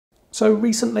So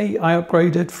recently I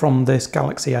upgraded from this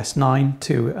Galaxy S9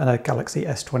 to a Galaxy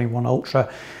S21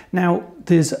 Ultra. Now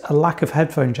there's a lack of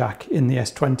headphone jack in the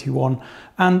S21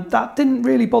 and that didn't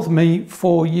really bother me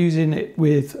for using it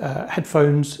with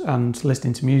headphones and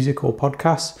listening to music or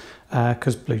podcasts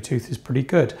because Bluetooth is pretty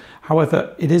good.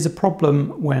 However, it is a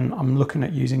problem when I'm looking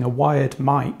at using a wired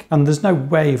mic and there's no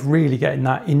way of really getting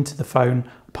that into the phone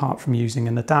apart from using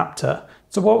an adapter.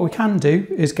 So what we can do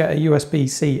is get a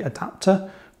USB-C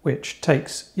adapter which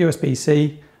takes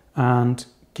USB-C and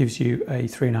gives you a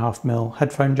 3.5mm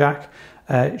headphone jack.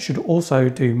 It should also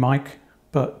do mic,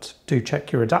 but do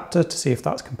check your adapter to see if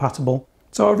that's compatible.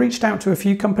 So I reached out to a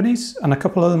few companies and a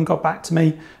couple of them got back to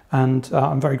me, and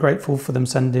I'm very grateful for them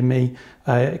sending me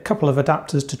a couple of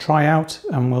adapters to try out,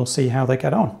 and we'll see how they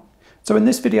get on. So in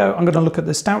this video, I'm going to look at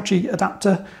the Stouchi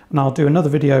adapter, and I'll do another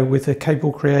video with the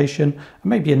cable creation and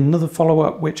maybe another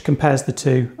follow-up which compares the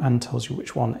two and tells you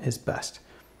which one is best.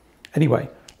 Anyway,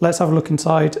 let's have a look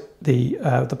inside the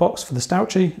box for the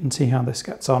Stouchi and see how this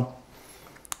gets on.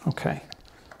 Okay,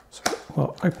 so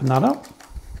we'll open that up.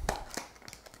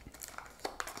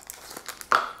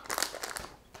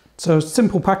 So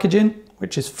simple packaging,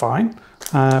 which is fine.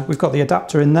 We've got the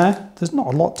adapter in there. There's not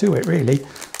a lot to it really.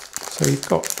 So you've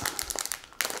got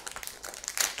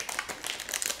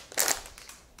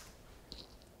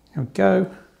here we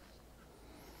go.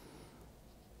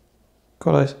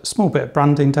 Got a small bit of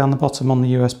branding down the bottom on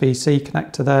the USB-C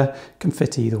connector there. Can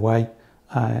fit either way.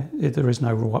 There is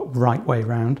no right way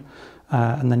round.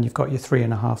 And then you've got your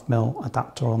 3.5mm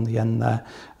adapter on the end there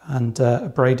and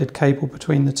a braided cable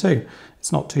between the two.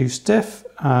 It's not too stiff.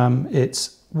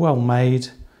 It's well made.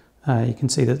 You can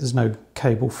see that there's no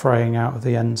cable fraying out of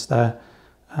the ends there.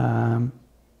 No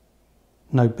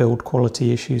build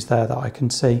quality issues there that I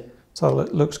can see. So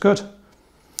it looks good.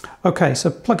 Okay,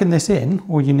 so plugging this in,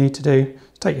 all you need to do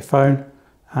is take your phone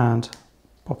and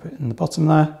pop it in the bottom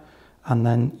there, and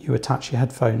then you attach your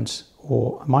headphones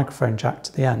or a microphone jack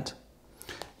to the end.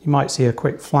 You might see a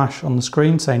quick flash on the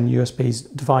screen saying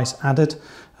USB device added,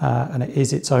 and it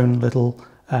is its own little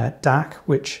DAC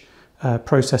which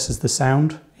processes the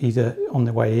sound either on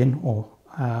the way in or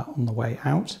on the way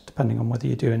out, depending on whether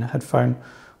you're doing a headphone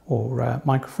or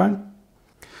microphone.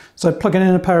 So plugging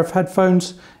in a pair of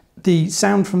headphones, the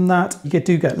sound from that, you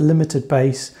do get limited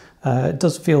bass. It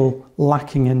does feel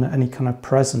lacking in any kind of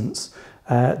presence.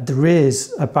 There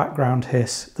is a background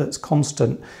hiss that's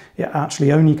constant. It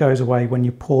actually only goes away when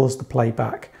you pause the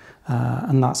playback,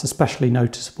 and that's especially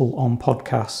noticeable on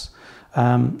podcasts.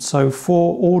 So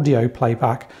for audio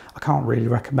playback, I can't really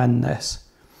recommend this.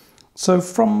 So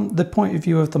from the point of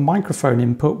view of the microphone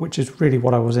input, which is really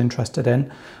what I was interested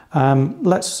in,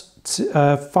 let's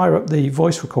fire up the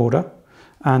voice recorder.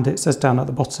 And it says down at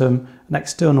the bottom, an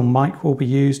external mic will be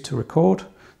used to record.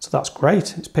 So that's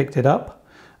great, it's picked it up.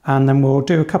 And then we'll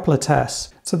do a couple of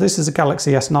tests. So this is a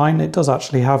Galaxy S9. It does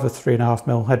actually have a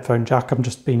 3.5mm headphone jack. I've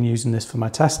just been using this for my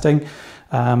testing,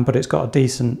 but it's got a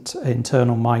decent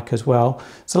internal mic as well.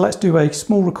 So let's do a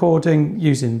small recording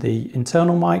using the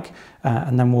internal mic,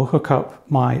 and then we'll hook up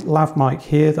my lav mic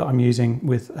here that I'm using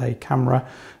with a camera,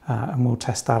 and we'll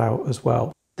test that out as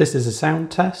well. This is a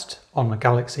sound test on a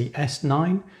Galaxy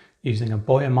S9 using a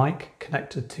Boya mic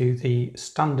connected to the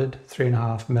standard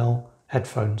 3.5mm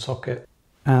headphone socket.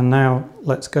 And now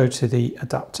let's go to the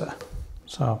adapter.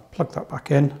 So I'll plug that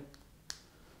back in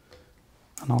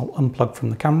and I'll unplug from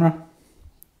the camera.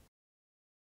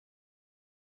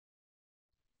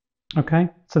 Okay,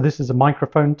 so this is a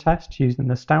microphone test using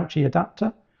the Stouchi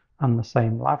adapter and the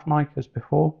same lav mic as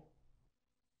before.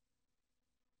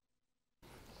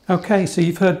 Okay, so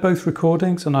you've heard both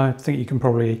recordings and I think you can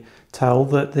probably tell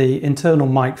that the internal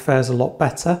mic fares a lot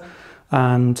better,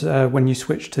 and when you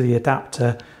switch to the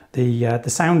adapter, the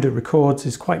sound it records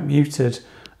is quite muted.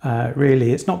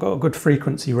 Really, it's not got a good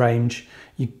frequency range.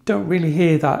 You don't really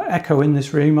hear that echo in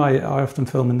this room. I often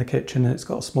film in the kitchen and it's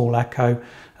got a small echo,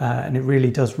 and it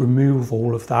really does remove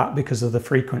all of that because of the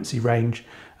frequency range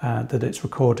that it's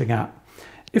recording at.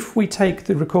 If we take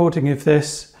the recording of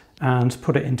this and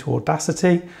put it into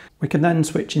Audacity, we can then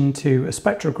switch into a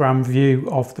spectrogram view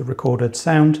of the recorded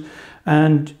sound.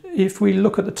 And if we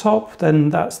look at the top, then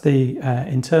that's the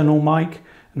internal mic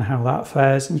and how that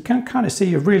fares. And you can kind of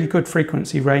see a really good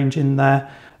frequency range in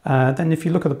there. Then if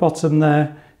you look at the bottom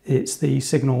there, it's the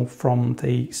signal from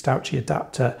the Stouchi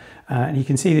adapter. And you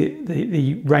can see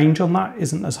the range on that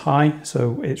isn't as high,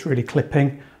 so it's really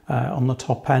clipping on the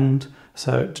top end.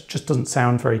 So it just doesn't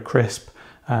sound very crisp.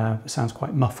 It sounds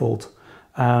quite muffled.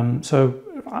 So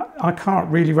I can't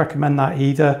really recommend that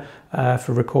either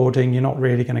for recording. You're not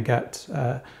really going to get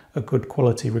a good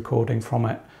quality recording from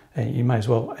it. you may as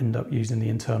well end up using the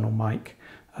internal mic,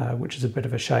 which is a bit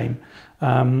of a shame.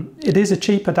 It is a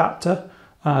cheap adapter,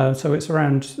 so it's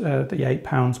around the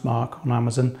 £8 mark on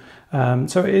Amazon.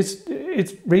 So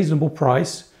it's reasonable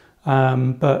price,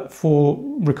 but for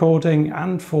recording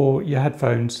and for your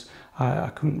headphones, I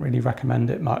couldn't really recommend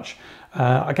it much.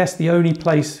 I guess the only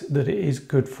place that it is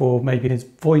good for maybe is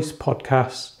voice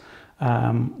podcasts,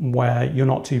 where you're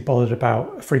not too bothered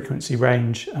about frequency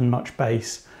range and much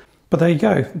bass. But there you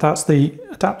go, that's the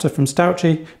adapter from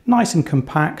Stouchi, nice and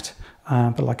compact,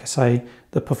 but like I say,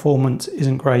 the performance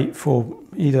isn't great for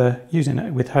either using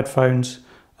it with headphones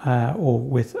or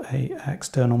with an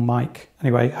external mic.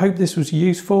 Anyway, hope this was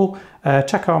useful.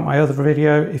 Check out my other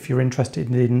video if you're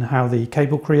interested in how the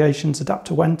Cable Creations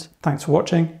adapter went. Thanks for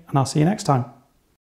watching, and I'll see you next time.